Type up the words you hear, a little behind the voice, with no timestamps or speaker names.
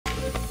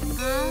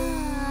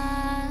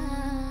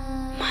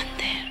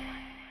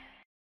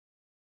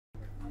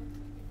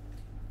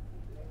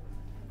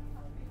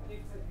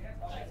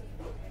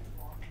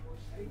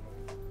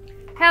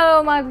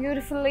Hello, my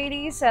beautiful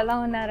ladies. Hello,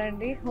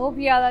 Narandi. Hope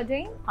you all are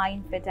doing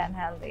fine, fit, and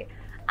healthy.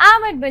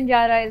 I'm at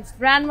Banjara Hills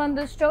Brand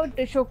Mandir store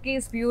to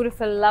showcase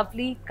beautiful,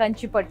 lovely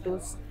Kanchi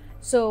Pattus.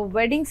 So,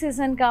 wedding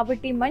season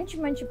kabatti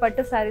manchi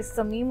pattu sarees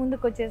తో మీ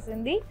ముందుకు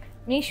వచ్చేసింది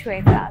మీ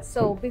శ్వేత.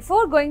 So,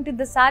 before going to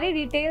the saree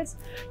details,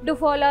 do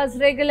follow us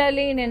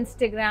regularly in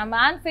Instagram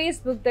and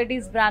Facebook, that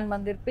is Brand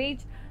Mandir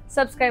page.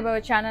 Subscribe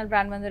our channel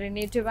Brand Mandir in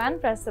YouTube and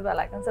press the bell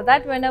icon so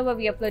that whenever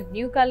we upload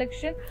new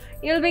collection,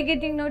 you'll be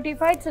getting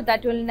notified so that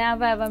you'll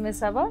never ever miss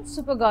our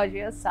super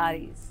gorgeous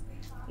sarees.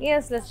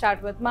 Yes, let's start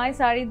with my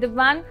saree. The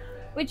one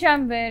which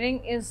I'm wearing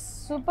is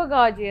super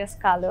gorgeous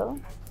color,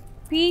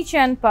 peach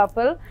and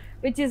purple,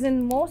 which is in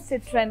most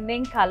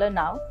trending color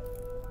now.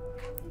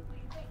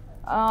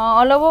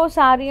 All over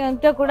saree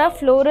anta kuda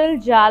floral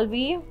jal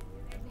weave.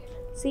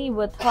 See,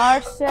 with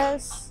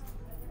horses.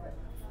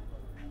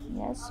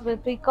 Yes, with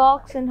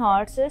peacocks and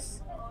horses,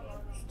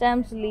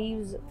 stems,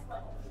 leaves,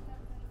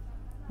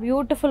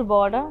 beautiful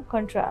border,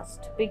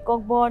 contrast,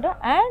 peacock border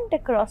and a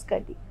cross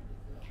cutty.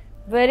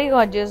 Very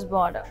gorgeous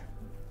border.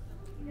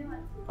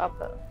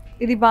 Purple.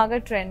 Idi baga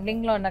trending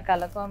lo unna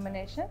color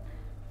combination.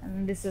 And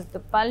this is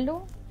the pallu.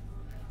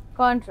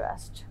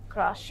 Contrast,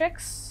 cross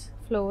checks,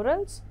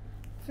 florals,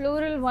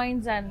 floral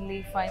vines and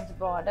leaf vines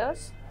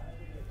borders.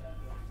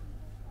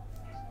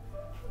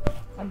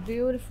 A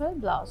beautiful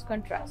blouse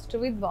contrast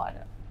with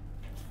border.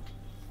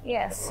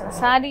 Yes,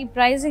 saree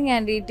pricing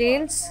and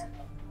details.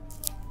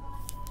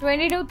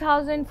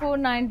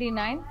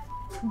 22,499.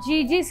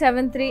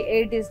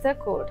 GG738 is the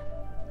code.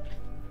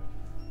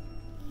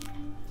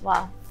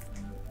 Wow,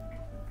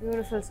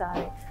 beautiful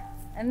saree.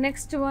 And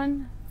next one,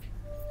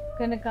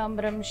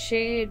 Kanakambram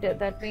shade,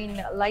 that means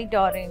light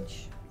orange.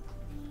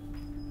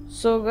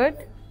 So good.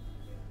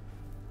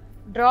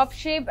 Drop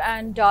shape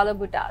and dollar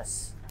buttas.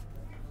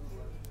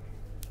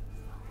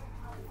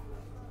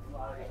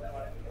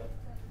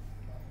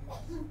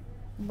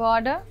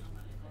 Border,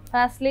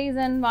 pastelis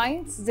and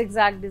vines,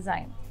 zigzag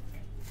design.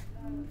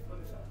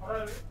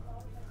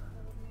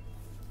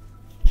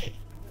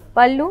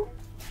 Pallu,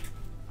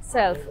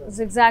 self,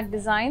 zigzag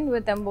design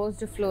with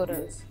embossed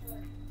florals.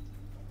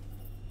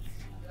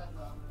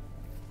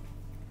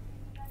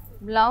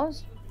 Blouse,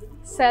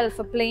 self,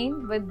 plain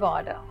with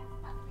border.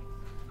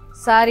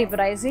 Saree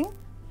pricing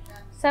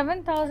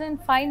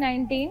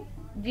 7,519.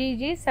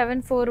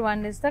 GG741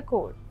 is the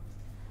code.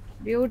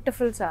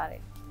 Beautiful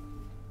saree.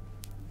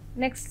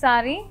 Next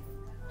saree,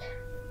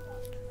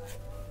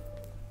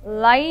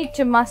 light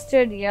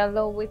mustard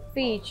yellow with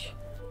peach,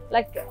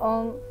 like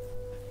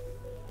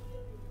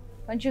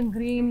కొంచెం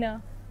green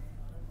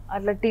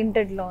అట్లా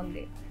tinted లో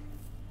ఉంది.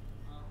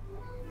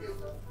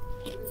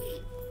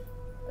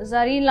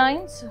 Zari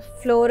lines,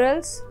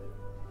 florals,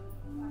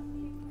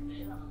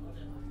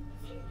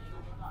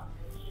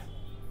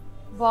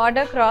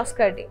 border cross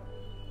cutting.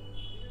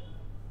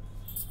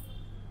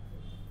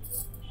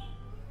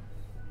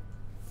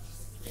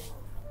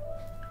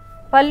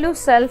 పల్లు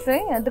self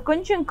అది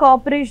కొంచెం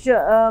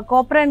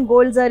copper and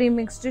gold zari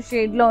mixed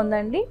షేడ్లో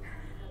ఉందండి.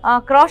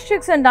 Cross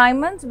checks and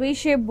diamonds, V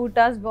shape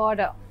buttas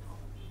border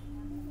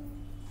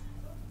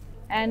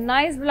and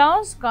nice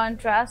blouse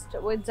contrast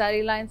with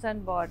zari lines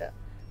and border.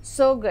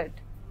 So good.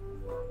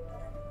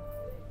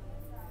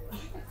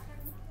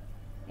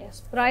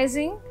 Yes,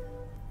 pricing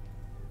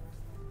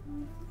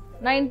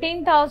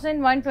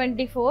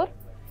 19,124.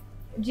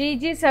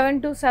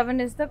 GG727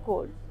 is the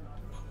code.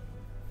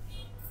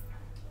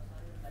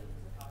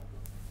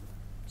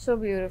 So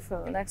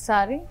beautiful. Next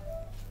saree,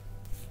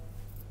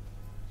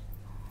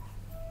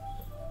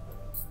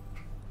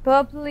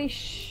 purplish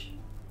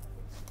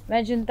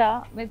magenta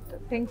with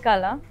pink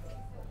color.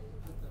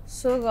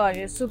 So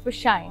gorgeous, super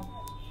shine.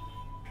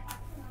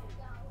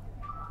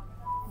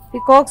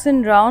 Peacocks in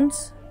rounds,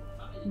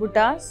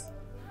 buttas.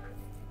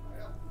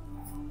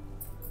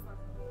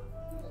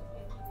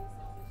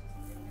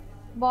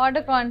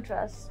 Border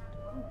contrast,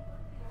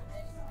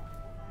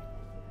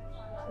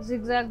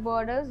 zigzag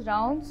borders,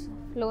 rounds,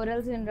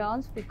 florals in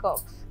rounds,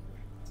 peacocks.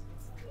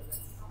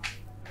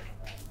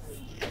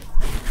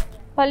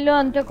 Pallu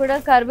anta kuda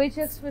curvy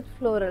checks with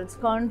florals,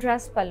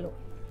 contrast pallu.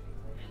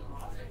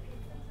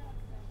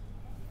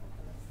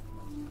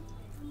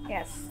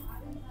 Yes,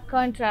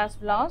 contrast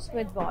blouse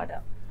with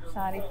border.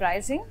 Saree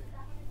pricing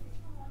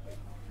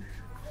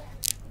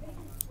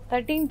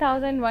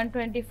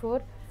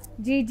 13,124.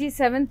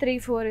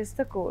 GG734 is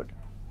the code.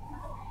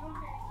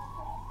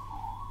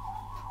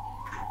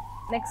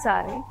 Next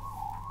saree,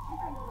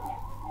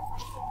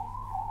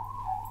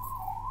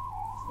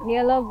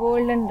 yellow,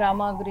 gold and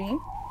rama green.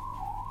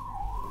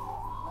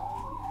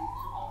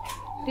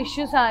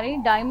 Tissue saree,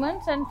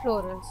 diamonds and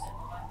florals.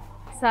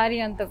 Saree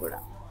anta kuda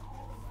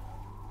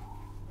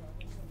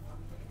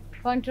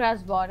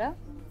contrast border.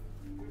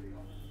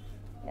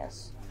 Yes,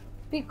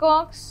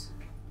 peacocks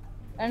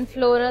and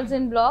florals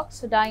in blocks,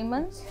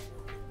 diamonds,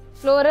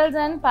 florals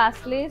and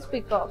pastelis,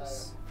 peacocks.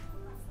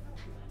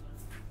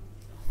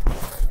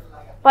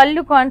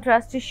 Pallu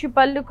contrast, tissue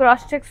pallu,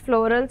 cross checks,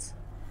 florals,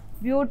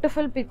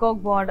 beautiful peacock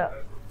border.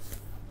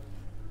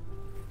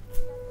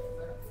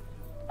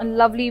 A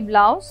lovely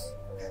blouse,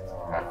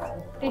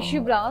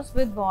 tissue blouse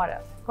with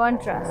border,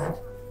 contrast.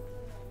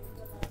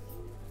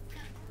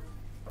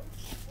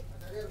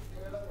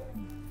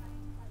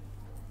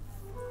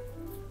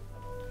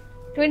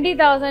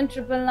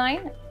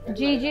 $20,999.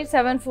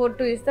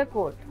 GG742 is the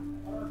code.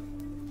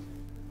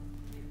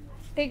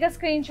 Take a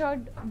screenshot.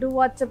 Do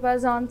WhatsApp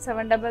us on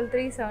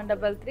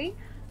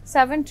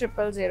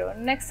 733-733-7000.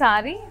 Next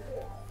saree.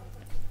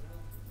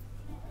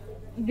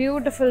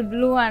 Beautiful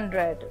blue and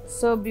red.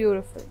 So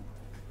beautiful.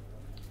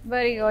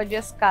 Very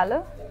gorgeous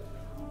color.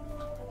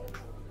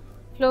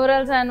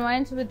 Florals and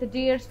vines with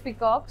deers,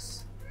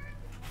 peacocks.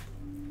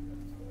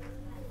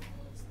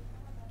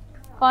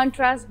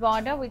 Contrast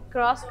border with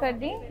cross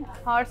cutting,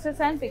 horses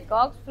and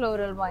peacocks,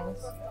 floral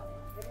vines.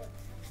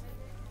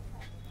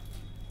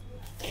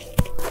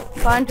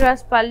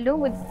 Contrast pallu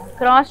with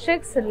cross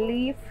checks,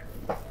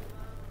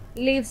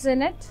 leaves in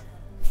it.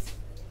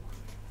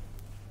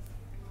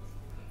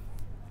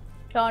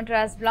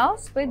 Contrast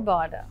blouse with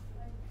border.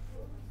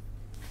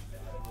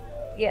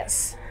 Yes.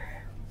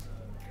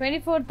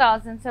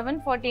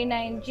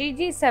 24,749.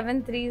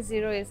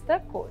 GG730 is the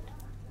code.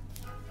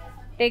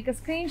 Take a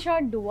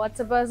screenshot. Do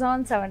WhatsApp us on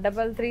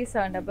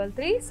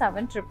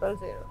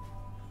 733-733-7000.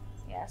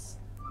 Yes.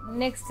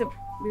 Next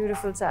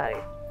beautiful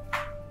saree.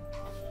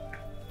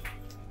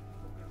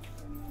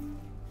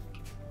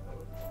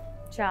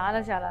 చాలా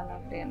చాలా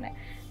lovely ఉన్నాయి.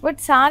 But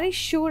saris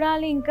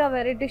చూడాలి, ఇంకా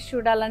varieties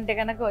చూడాలంటే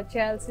కనుక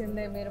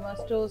వచ్చేయాల్సిందే మీరు మా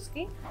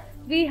స్టోర్స్కి.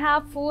 We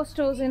have 4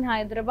 stores in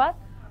Hyderabad.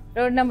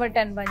 Road number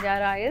 10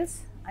 Banjara hills,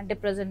 అంటే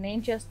ప్రజెంట్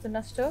నేను చేస్తున్న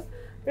store.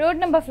 Road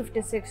number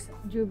 56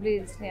 Jubilee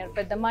hills near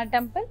పెద్దమ్మ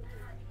టెంపుల్.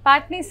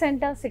 పాట్నీ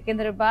సెంటర్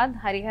సికింద్రాబాద్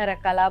హరిహర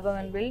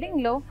కళాభవన్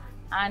బిల్డింగ్లో.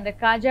 And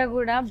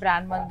Khajaguda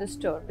brand Mandir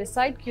store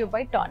beside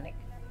Cubai Tonic.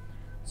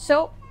 So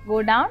go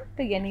down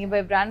to your nearby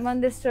brand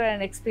Mandir store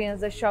and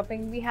experience the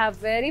shopping. We have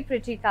very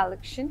pretty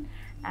collection,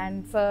 and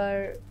for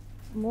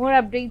more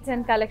updates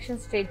and collections,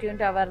 stay tuned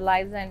to our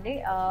lives and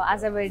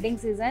as a wedding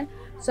season.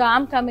 So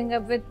I'm coming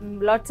up with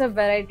lots of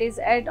varieties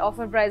at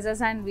offer prices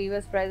and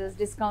viewers prices,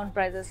 discount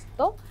prices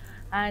though.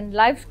 And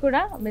lives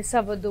kuda miss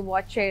avvadu,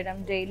 watch cheyadam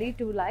daily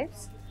 2 lives,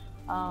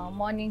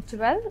 morning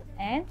 12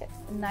 and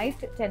night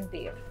 10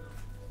 p.m.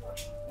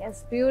 Yes,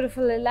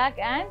 beautiful lilac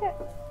and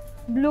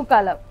blue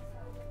color.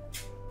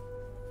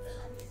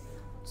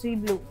 Sea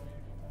blue.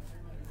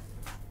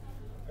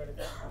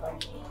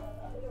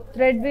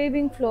 Thread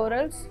weaving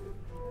florals.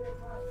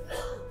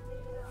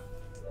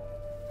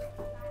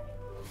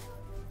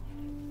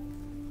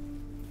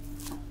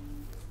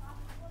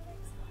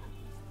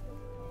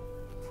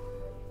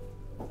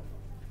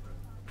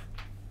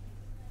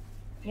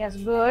 Yes,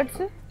 birds.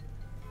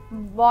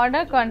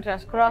 Border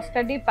contrast, cross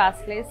cutty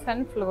pastelis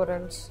and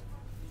florals.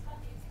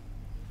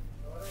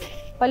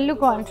 Pallu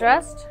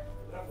contrast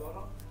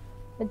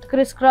with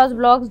crisscross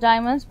blocks,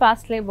 diamonds,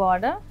 pastel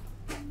border.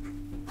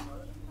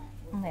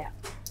 Yeah.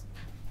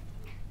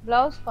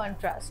 Blouse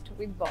contrast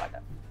with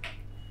border.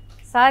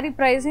 Saree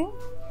pricing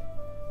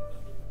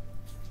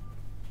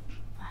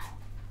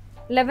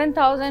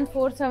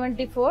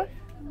 11,474.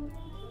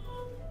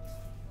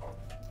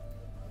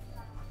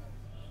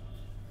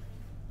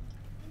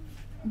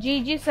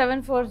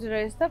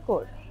 GG740 is the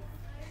code.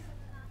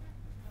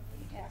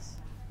 Yes.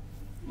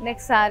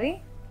 Next saree.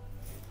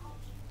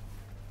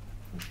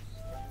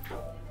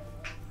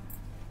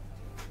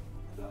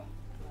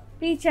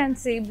 Peach and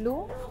sea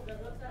blue.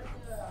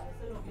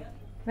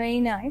 Very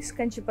nice.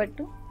 Kanchi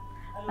Pattu.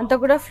 Anta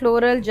kuda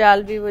floral jal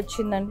weave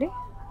vachindandi.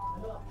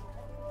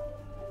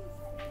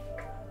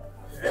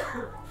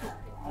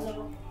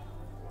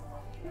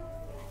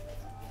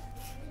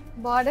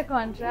 Border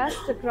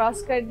contrast, cross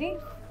cutting,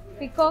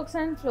 peacocks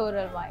and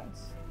floral vines.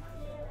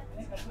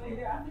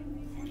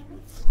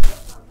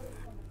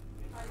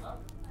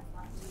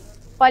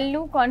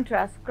 Pallu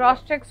contrast, cross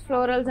checks,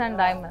 florals and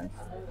diamonds.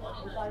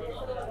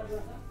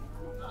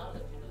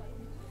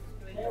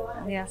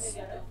 Yes.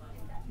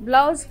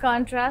 Blouse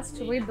contrast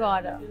with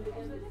border.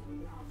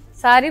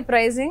 Saree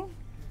pricing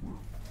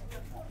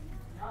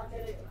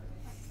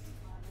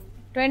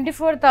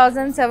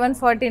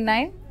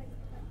 24,749.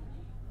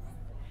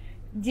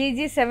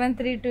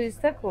 GG732 is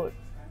the code.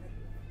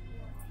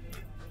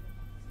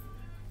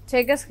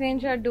 Take a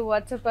screenshot, do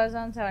WhatsApp us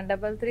on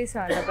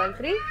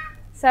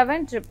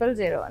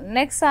 733-733-7000.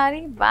 Next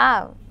saree,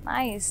 wow,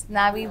 nice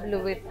navy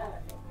blue with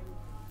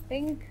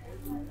pink.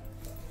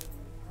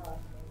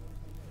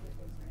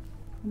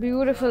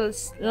 Beautiful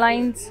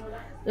lines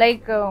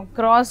like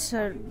cross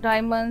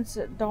diamonds,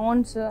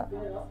 dawns,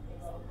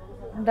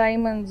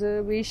 diamonds,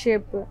 V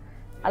shape,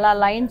 ala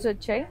lines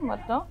వచ్చాయి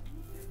మొత్తం.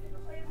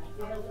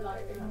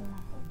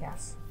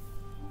 Yes.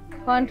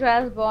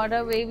 Contrast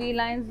border, wavy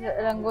lines,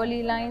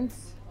 rangoli lines,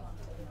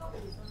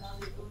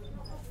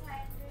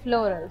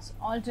 florals,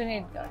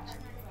 alternate touch.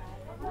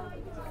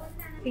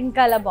 Pink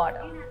color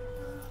border.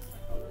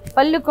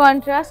 Pallu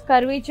contrast,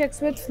 curvy checks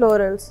with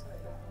florals.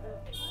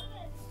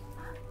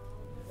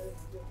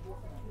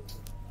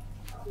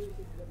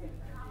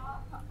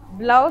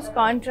 Blouse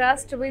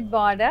contrast with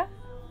border.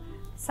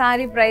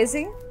 Saree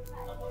pricing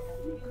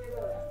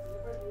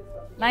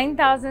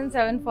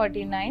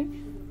 9,749.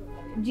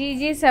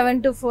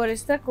 GG724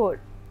 is the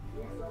code.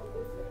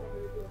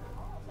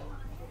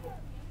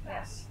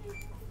 Yes.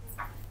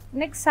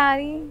 Next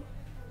saree.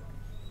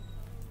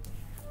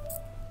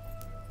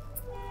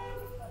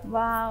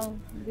 Wow,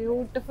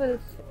 beautiful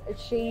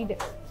shade.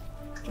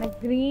 Like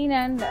green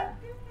and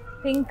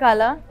pink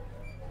color.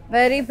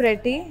 Very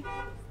pretty.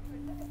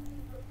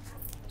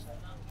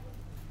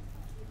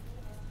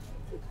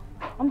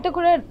 అంతా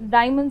కూడా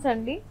diamonds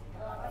అండి.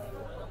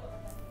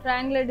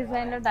 Triangular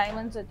డిజైన్లో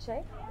diamonds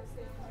వచ్చాయి.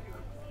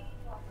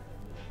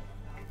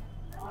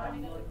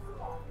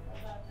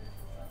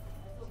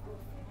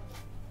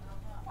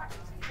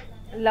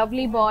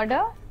 Lovely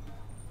border.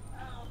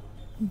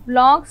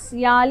 Blocks,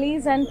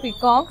 yalis and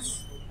peacocks.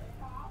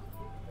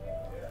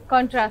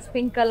 Contrast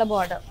pink color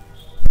border.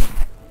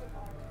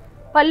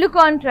 Pallu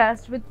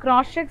contrast with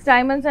cross checks,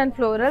 diamonds and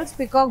florals.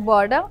 Peacock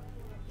border.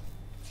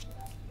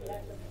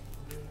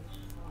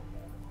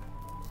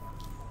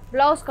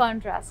 Blouse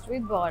contrast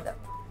with border.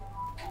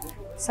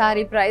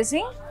 Saree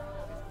pricing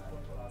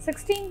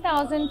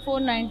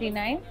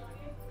 16,499.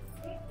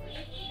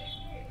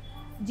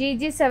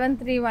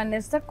 GG731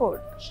 is the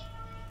code.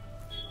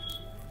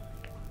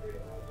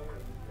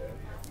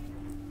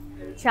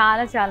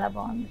 చాలా చాలా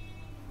బాగుంది.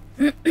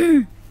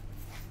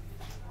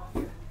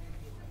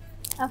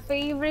 నా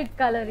favourite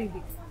colour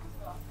ఇది.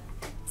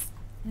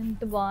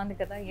 ఎంత బాగుంది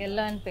కదా,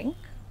 yellow and pink.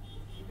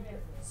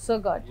 So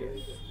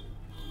gorgeous.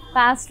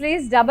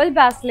 Paisleys, double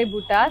paisley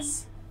buttas.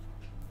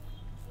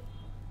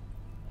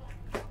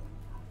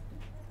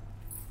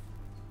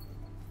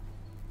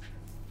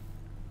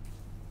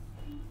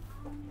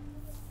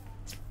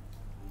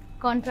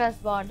 Contrast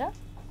border.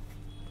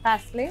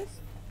 Paisleys.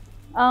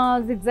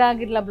 Zigzag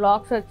itla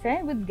blocks వచ్చాయి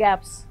with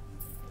gaps.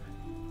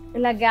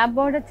 ఇలా గ్యాప్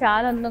border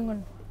చాలా అందంగా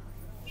ఉంటుంది.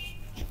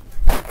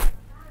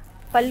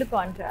 పళ్ళు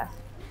contrast.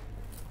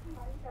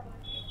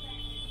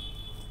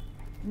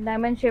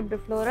 Diamond shaped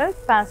florals,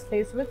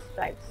 paisleys with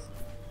stripes.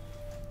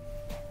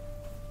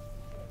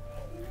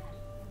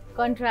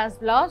 Contrast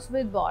blouse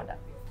with border.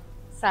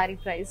 Saree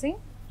pricing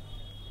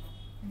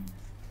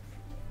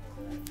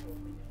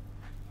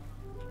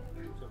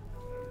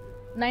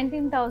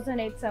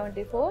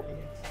 19,874.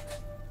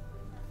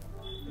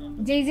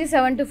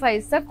 GG725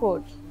 is the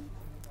code.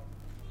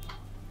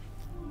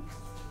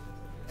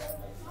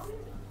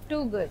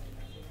 Too good.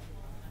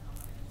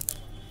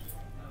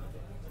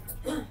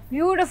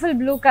 Beautiful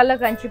blue color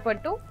Kanchi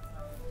Pattu.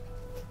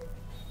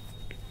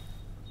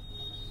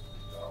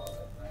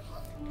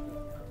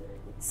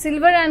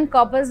 Silver and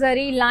copper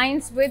zari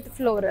lines with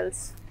florals.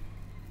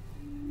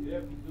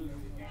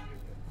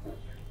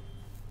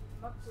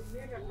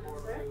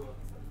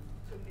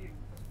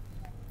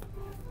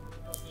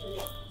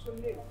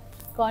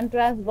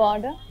 Contrast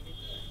border.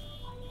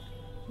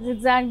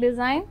 Zigzag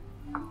design.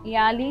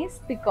 Yalis,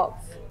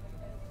 peacocks.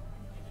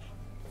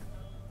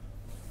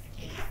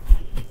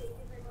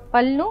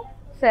 పళ్ళు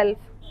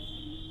self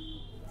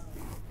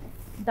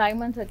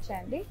diamonds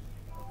వచ్చాయండి.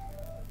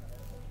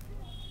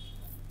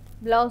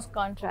 Blouse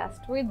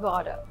contrast with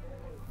border.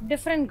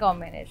 Different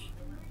combination.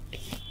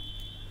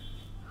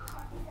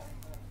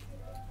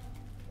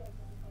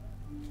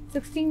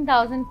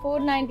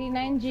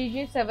 16,499.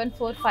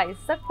 GG745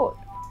 is the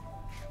code.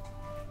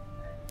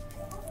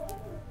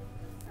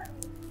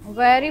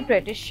 Very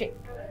pretty shade.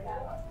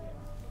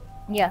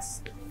 Yes.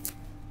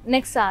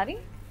 Next saree.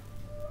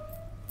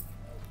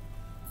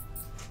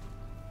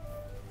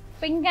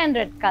 Pink and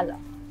red color.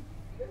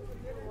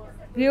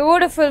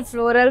 Beautiful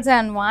florals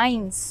and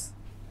vines.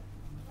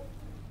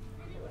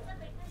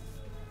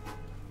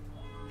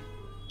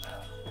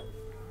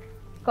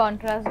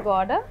 Contrast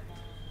border.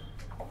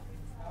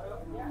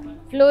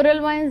 Floral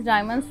vines,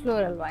 diamonds,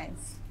 floral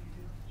vines.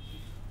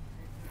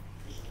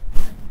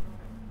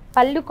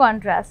 Pallu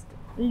contrast.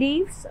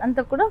 Leaves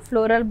anta kuda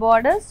floral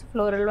borders,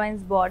 floral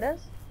vines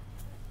borders.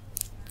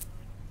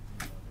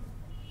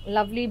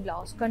 Lovely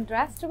blouse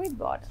contrast with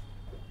border.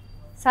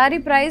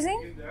 Saree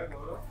pricing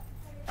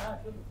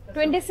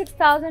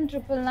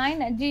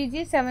 26,999.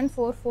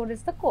 GG744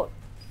 is the code.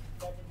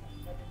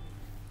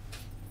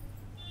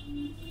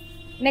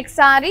 Next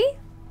saree.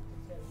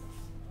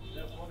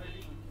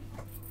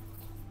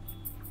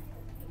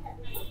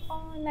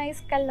 Oh,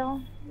 nice color.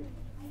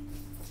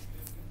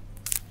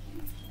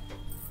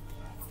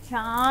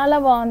 చాలా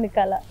బాగుంది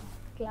colour,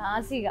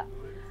 క్లాసీగా.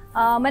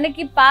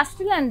 మనకి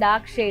పాస్టల్ and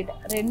dark shade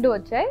రెండు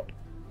వచ్చాయి.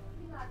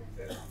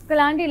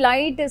 ఒకలాంటి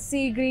light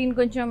sea green,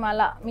 కొంచెం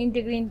అలా mint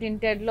green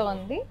టింటెడ్లో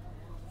ఉంది.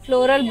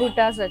 ఫ్లోరల్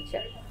బూటాస్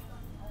వచ్చాయి.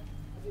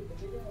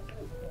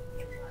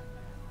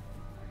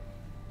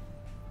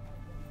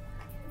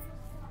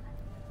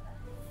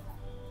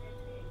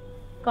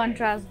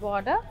 Contrast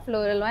border,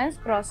 floral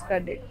wines, cross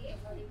కడ్డెడ్.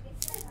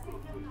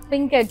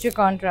 Pink edge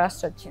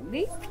contrast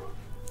వచ్చింది.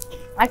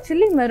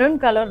 యాక్చువల్లీ మెరూన్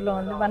కలర్లో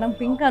ఉంది, మనం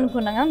పింక్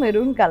అనుకున్నాం కదా,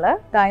 maroon colour.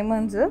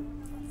 Diamonds,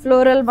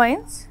 floral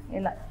wines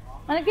ఇలా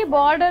మనకి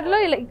బార్డర్లో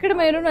ఇలా ఇక్కడ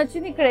మెరూన్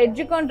వచ్చింది, ఇక్కడ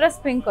ఎడ్జ్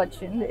కాంట్రాస్ట్ పింక్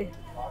వచ్చింది.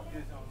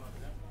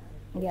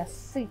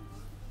 Yes,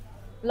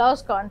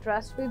 blouse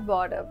contrast with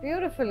border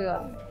బ్యూటిఫుల్గా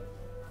ఉంది.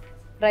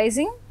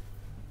 Pricing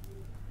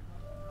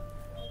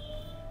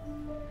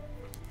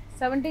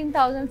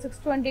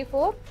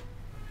 17,624.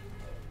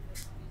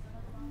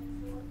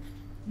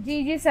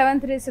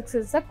 GG736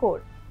 is the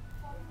code.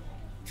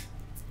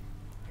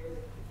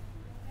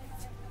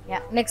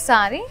 Yeah, next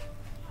saree.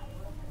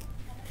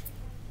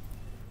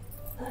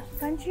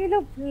 కంచిలో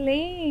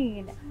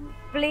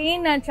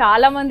ప్లెయిన్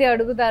చాలా మంది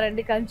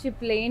అడుగుతారండి. Kanchi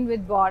plain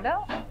with border.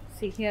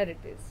 See here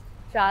it is.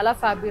 చాలా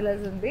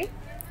ఫ్యాబ్యులస్ ఉంది.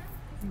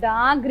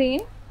 డార్క్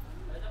గ్రీన్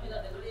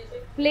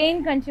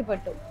ప్లెయిన్ కంచి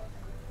పట్టు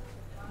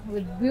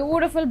with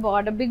beautiful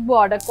border, big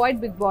border, quite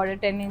big border,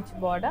 10-inch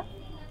border.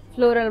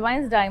 Floral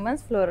vines,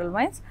 diamonds, floral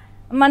vines.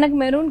 మనకు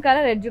maroon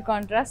colour edge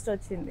contrast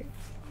వచ్చింది.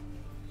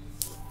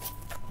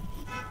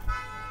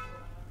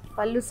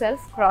 పల్లు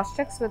self cross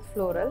checks with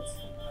florals.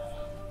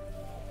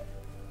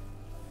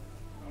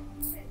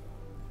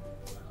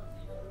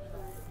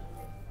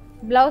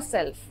 Blouse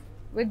self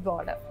with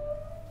border.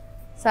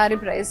 Sorry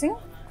pricing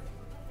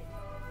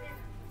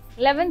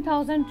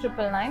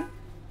 11,999.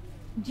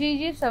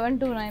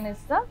 GG729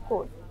 is the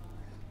code.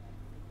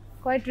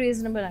 Quite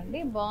reasonable అండి.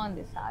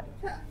 బాగుంది sorry.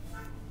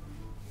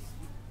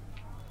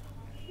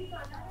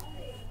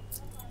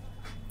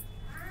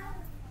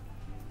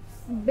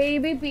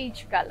 Baby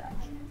peach colour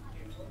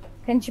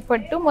Kanchi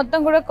పట్టు మొత్తం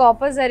కూడా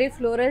copper zari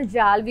floral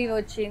జాల్వీ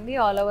వచ్చింది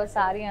all over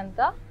sorry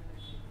అంతా.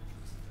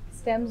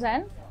 Stems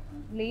and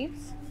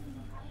leaves.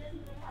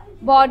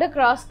 Border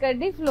cross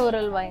కడ్డీ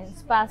floral wines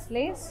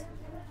paisleys.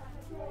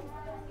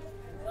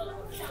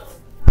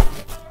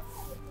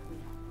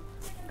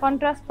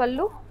 Contrast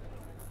పల్లు.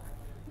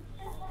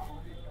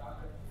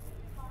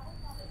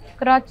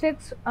 cross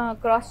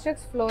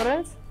checks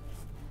florals,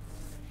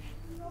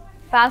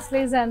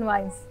 pastelis and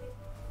vines.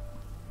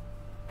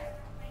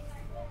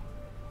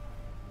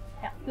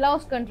 Yeah,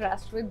 blouse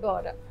contrast with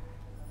border.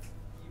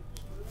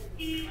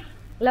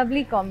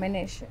 Lovely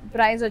combination.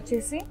 Price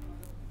vachesi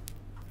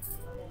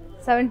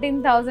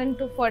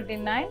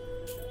 17,249.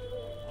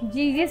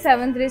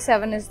 GG737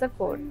 is the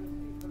code.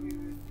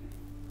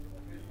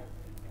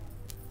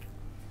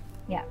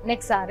 Yeah,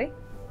 next saree.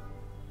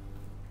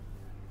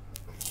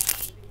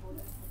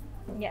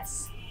 Yes,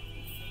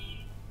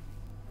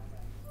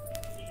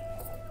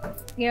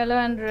 yellow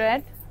and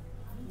red,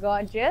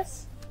 gorgeous.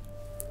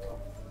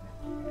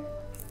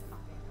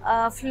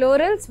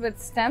 Florals with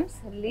stems,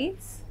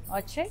 leaves.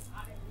 Oche.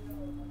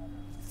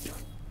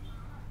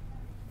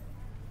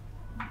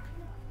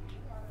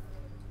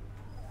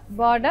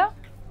 Border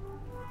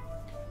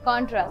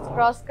contrast,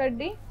 cross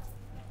cutty.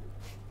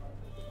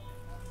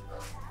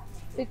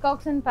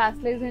 Peacocks and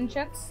pastelis and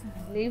checks,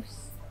 leaves.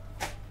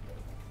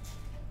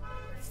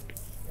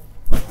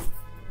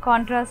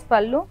 Contrast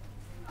pallu.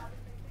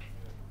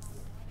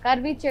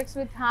 Curvy checks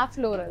with half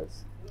florals.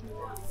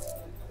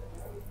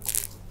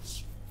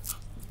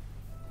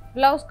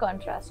 Blouse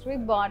contrast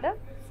with border.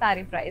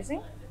 Saree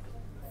pricing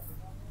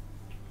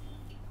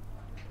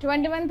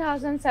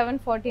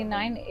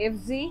 21,749.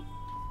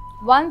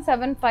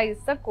 FZ175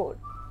 is the code.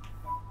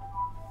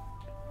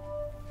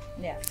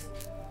 Yes.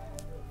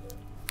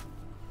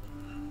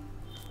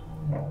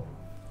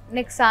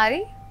 Next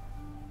saree.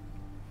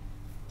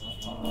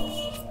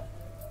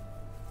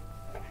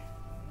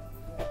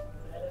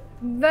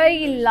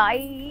 Very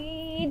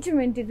light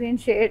minty green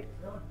shade.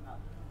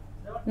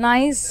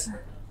 Nice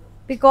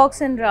peacocks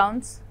and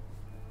rounds.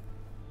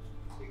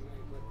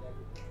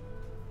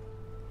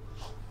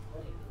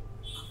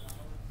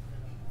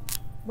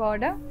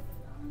 Border.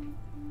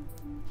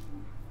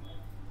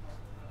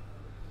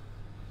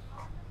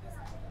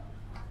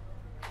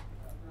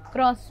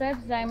 Cross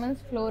stripes, diamonds,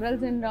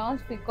 florals and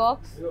rounds,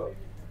 peacocks.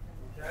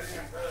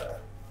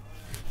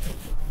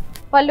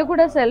 Pallu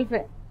kuda self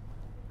hai.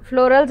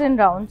 Florals and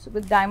rounds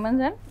with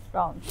diamonds and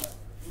rounds.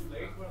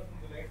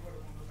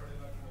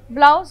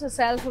 Blouse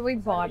self with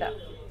border.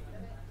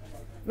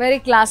 Very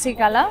classy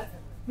color.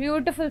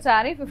 Beautiful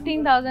saree.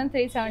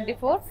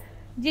 15,374.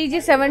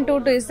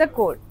 GG722 is the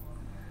code.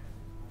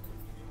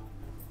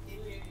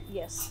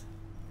 Yes.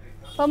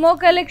 For more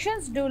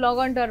collections, do log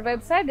on to our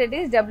website. It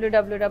is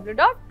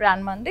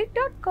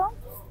www.brandmandir.com.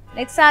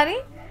 Next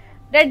saree,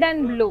 red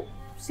and blue,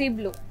 sea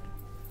blue.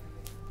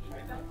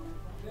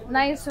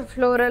 Nice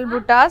floral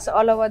buttas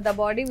all over the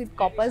body with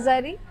copper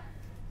zari.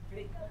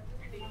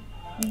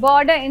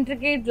 Border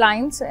intricate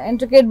lines,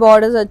 intricate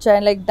borders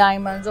are like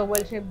diamonds,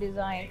 oval shape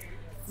design,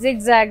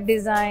 zigzag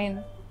design.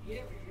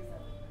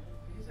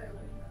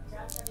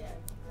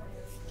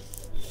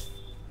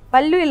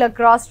 Pallu ila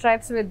cross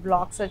stripes with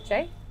blocks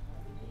vachai.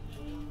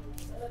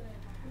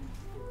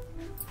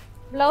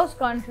 Blouse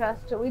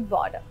contrast with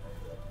border.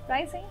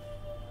 Pricing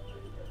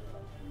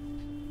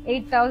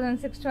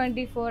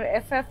 8,624.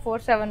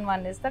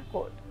 FF471 is the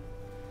code.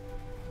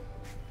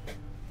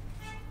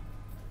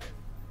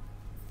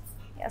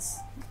 Yes.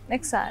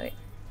 Next saree.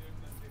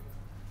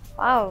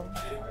 Wow.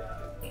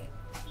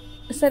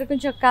 Sir,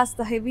 koncham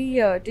kasta heavy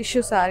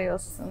tissue saree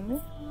vastundi.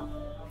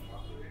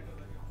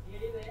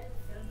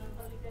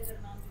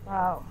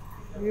 Wow,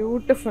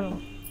 beautiful.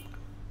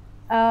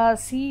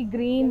 Sea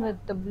green with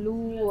the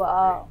blue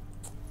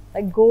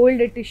like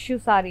gold tissue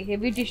sorry,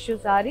 heavy tissue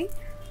sorry.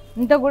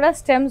 ఇంత కూడా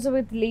stems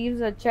with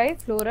leaves వచ్చాయి,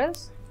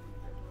 florals.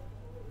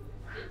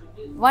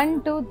 1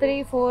 2 3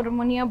 4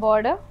 Muniya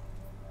border,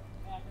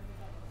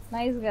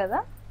 nice కదా.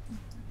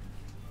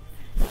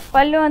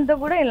 పళ్ళు అంతా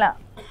కూడా ఇలా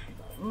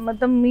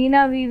మొత్తం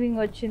Meena weaving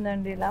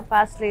వచ్చిందండి, ఇలా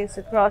paisleys,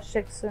 cross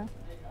checks,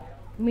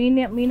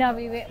 Meena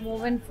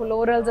మూవెన్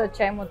florals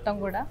వచ్చాయి మొత్తం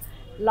కూడా.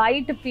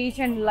 Light peach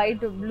and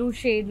light blue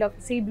షేడ్లో,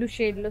 సీ బ్లూ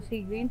షేడ్లో, సీ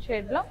గ్రీన్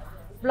షేడ్లో.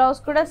 బ్లౌజ్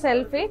కూడా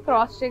సెల్ఫీ,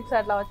 క్రాస్ చెక్స్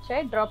అట్లా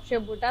వచ్చాయి, drop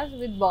shape buttas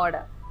with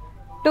border.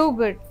 Too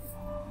good.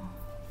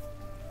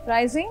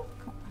 Pricing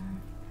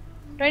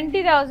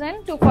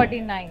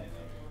 20,249.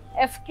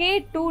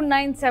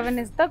 FK297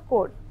 is the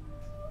code.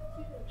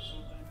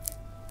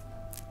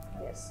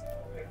 Yes.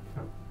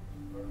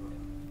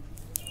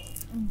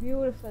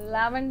 Beautiful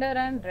lavender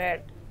and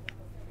red.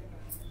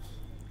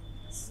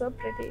 So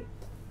pretty.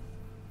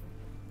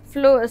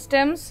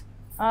 Stems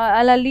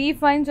అలా leaf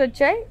vines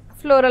వచ్చాయి,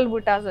 floral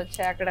బుటాస్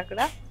వచ్చాయి అక్కడక్కడ.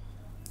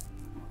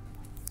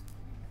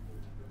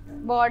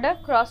 Border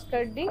cross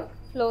కడ్డీ,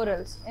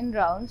 florals in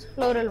rounds,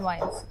 floral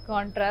wines,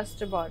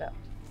 contrast border.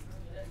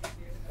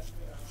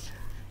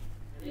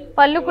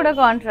 పళ్ళు కూడా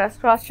contrast,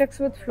 cross checks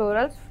with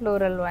florals,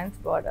 floral wines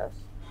borders.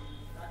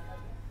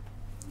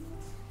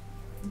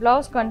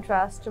 Blouse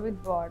contrast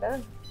with border.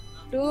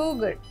 Too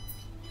good.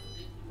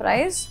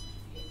 Price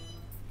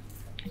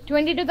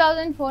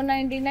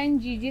 22,499.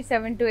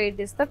 GG728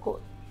 is the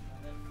code.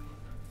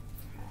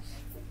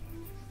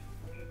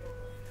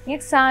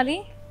 Next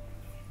saree,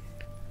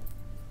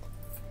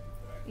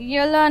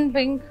 yellow and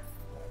pink,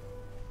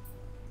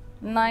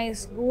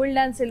 nice gold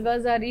and silver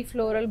zari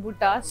floral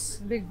buttas,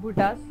 big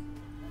buttas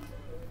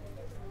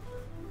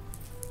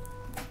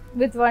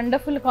with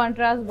wonderful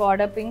contrast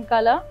border, pink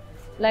color,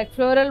 like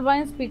floral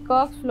vines,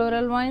 peacocks,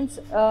 floral vines,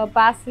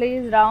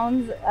 paisleys,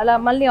 rounds, ala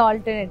malli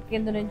alternate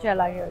kinda nunchi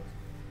alage vachu.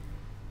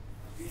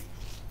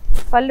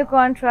 Pallu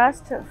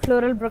contrast,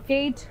 floral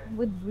brocade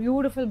with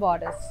beautiful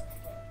borders.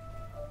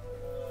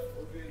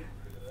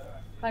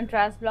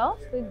 Contrast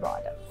blouse with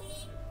border.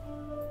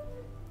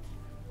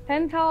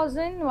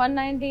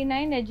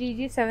 10,199 at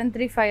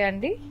GG735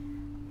 andi.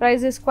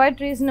 Price is quite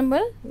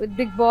reasonable with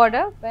big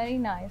border, very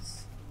nice.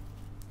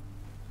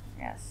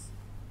 Yes.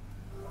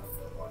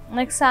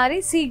 Next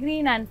saree, sea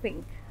green and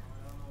pink.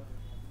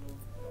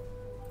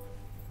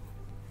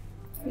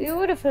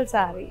 Beautiful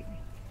saree.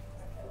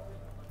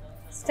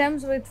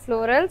 Stems with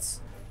florals,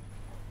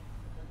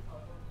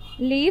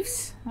 leaves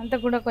anta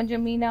kuda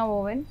koncham meena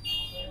woven,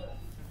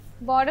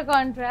 border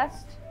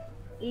contrast,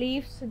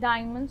 leaves,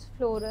 diamonds,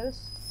 florals.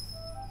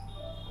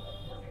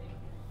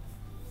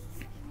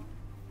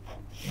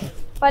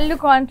 Pallu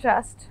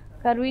contrast,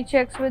 curvy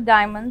checks with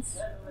diamonds,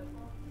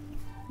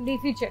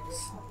 leafy checks,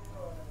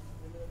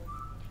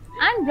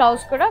 and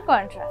blouse kuda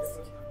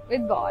contrast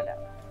with border.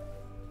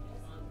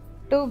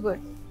 Too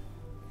good.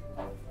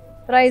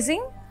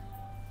 Pricing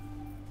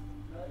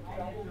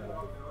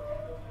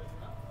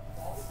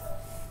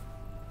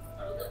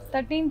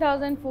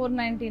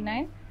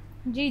 13,499.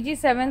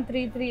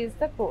 GG733 is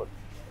the code.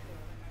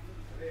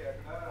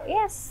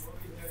 Yes.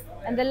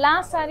 And the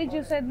last saree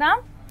చూసేద్దాం.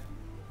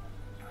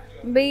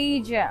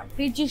 Beige,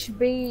 peachish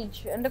beige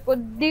అంటే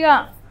కొద్దిగా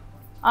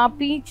ఆ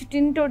peach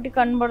టిన్ తోటి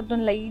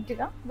కనబడుతుంది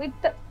లైట్గా,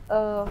 with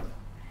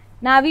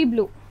navy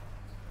blue.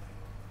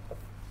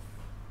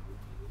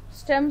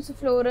 Stems,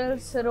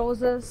 florals,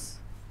 roses,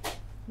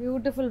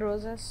 beautiful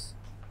roses,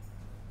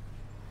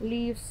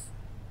 leaves,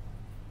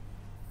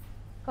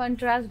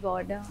 contrast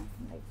border,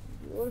 like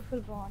beautiful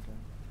border,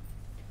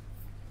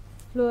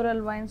 floral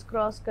vines,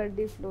 cross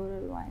cutty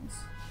floral vines.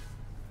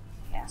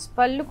 Yes,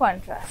 pallu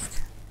contrast,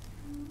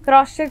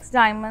 cross checks,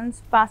 diamonds,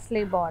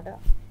 parsley border.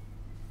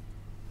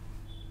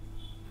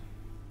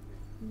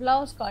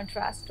 Blouse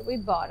contrast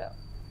with border.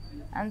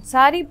 And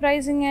saree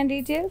pricing and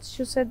details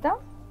chusedam.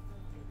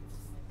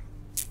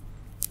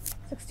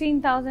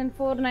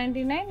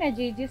 16,499 at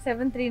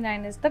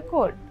GG739 is the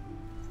code.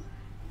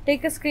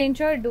 Take a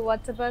screenshot, do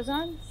WhatsApp us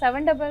on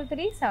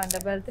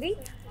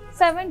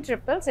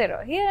 733-733-7000.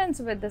 Here ends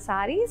with the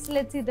sarees.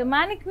 Let's see the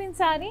mannequin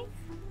saree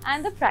and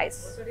the price.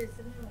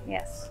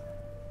 Yes.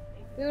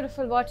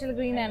 Beautiful bottle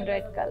green and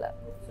red color.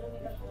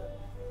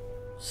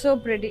 So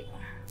pretty.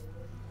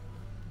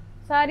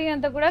 Saree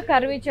anta kuda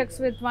curvy checks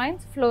with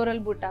vines, floral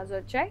buttas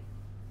vachai.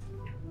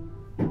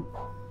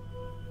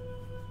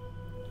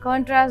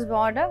 Contrast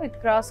border with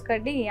cross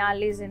cutty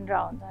yallis in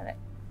round.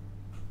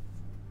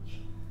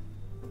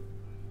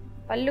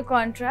 Pallu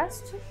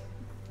contrast,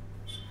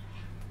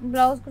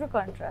 blouse kuda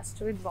contrast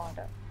with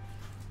border.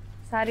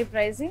 Saree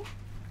pricing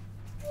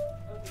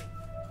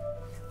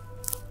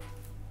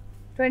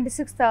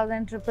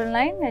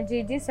 26,999 and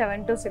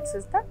GG726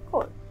 is the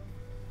code.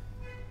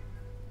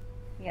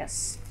 Yes.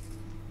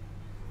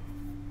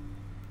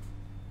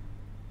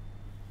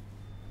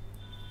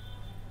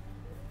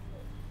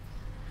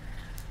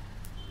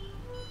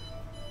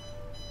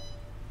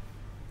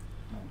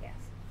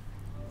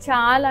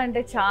 చాలా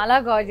అంటే చాలా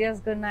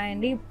గార్జియస్గా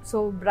ఉన్నాయండి. So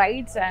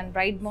brides and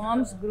braid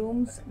moms,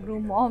 groom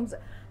moms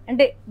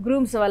అంటే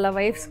groom's వాళ్ళ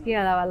వైఫ్స్కి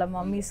అలా వాళ్ళ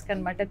మమ్మీస్కి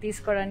అనమాట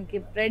తీసుకోవడానికి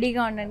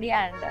రెడీగా ఉండండి.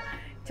 అండ్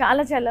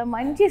చాలా చాలా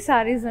మంచి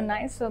సారీస్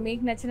ఉన్నాయి. సో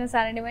మీకు నచ్చిన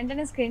సారీని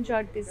వెంటనే స్క్రీన్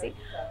షాట్ తీసి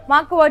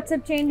మాకు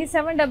వాట్సాప్ చేయండి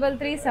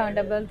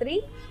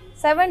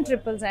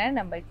 733733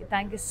 నెంబర్కి.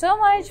 Thank you so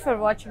much for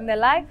watching the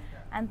live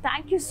and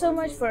thank you so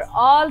much for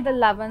all the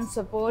love and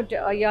support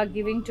you're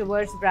giving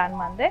towards Brand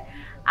Mandir.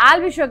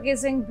 I'll be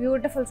showcasing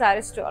beautiful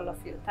sarees to all of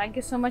you. Thank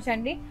you so much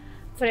Andy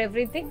for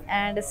everything,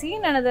 and see you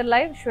in another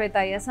live.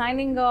 Shweta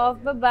signing off.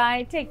 Bye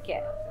bye, take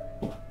care.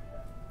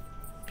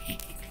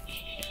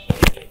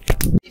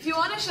 If you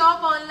want to shop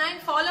online,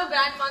 follow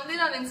Brand Mandir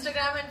on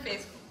Instagram and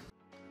Facebook.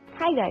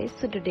 Hi guys,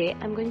 so today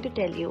I'm going to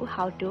tell you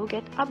how to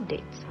get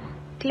updates.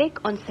 Click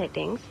on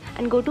settings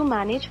and go to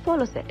manage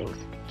follow settings.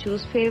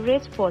 Choose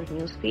favorites for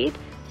newsfeed,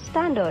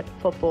 standard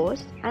for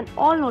posts, and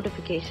all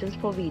notifications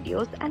for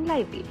videos and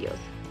live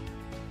videos.